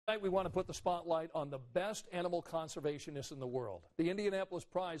Tonight we want to put the spotlight on the best animal conservationists in the world. The Indianapolis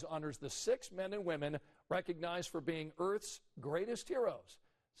Prize honors the 6 men and women recognized for being Earth's greatest heroes.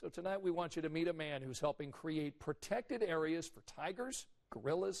 So tonight we want you to meet a man who's helping create protected areas for tigers,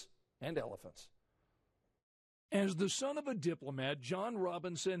 gorillas, and elephants. As the son of a diplomat, John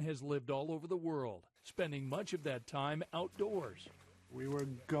Robinson has lived all over the world, spending much of that time outdoors. We were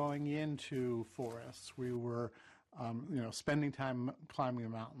going into forests. We were spending time climbing the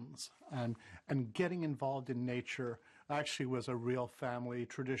mountains, and getting involved in nature actually was a real family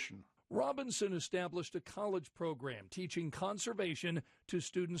tradition. Robinson established a college program teaching conservation to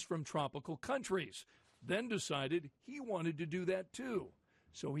students from tropical countries, then decided he wanted to do that too.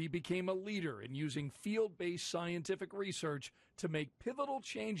 So he became a leader in using field-based scientific research to make pivotal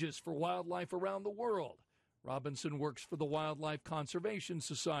changes for wildlife around the world. Robinson works for the Wildlife Conservation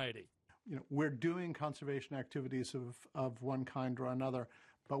Society. We're doing conservation activities of one kind or another,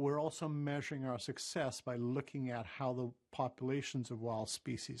 but we're also measuring our success by looking at how the populations of wild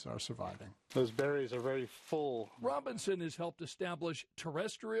species are surviving. Those berries are very full. Robinson has helped establish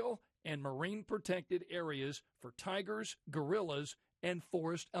terrestrial and marine protected areas for tigers, gorillas, and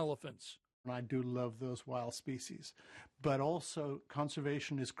forest elephants. And I do love those wild species, but also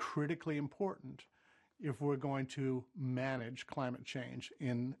conservation is critically important if we're going to manage climate change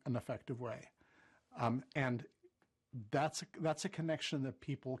in an effective way. And that's a connection that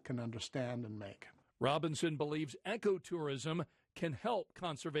people can understand and make. Robinson believes ecotourism can help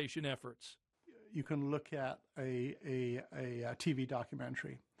conservation efforts. You can look at a TV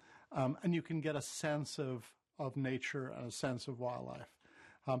documentary, and you can get a sense of nature and a sense of wildlife.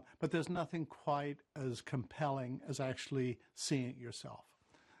 But there's nothing quite as compelling as actually seeing it yourself.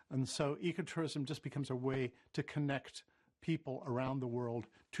 And so ecotourism just becomes a way to connect people around the world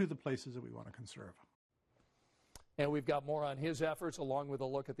to the places that we want to conserve. And we've got more on his efforts, along with a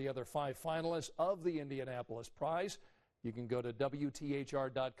look at the other 5 finalists of the Indianapolis Prize. You can go to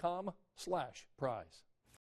WTHR.com/prize.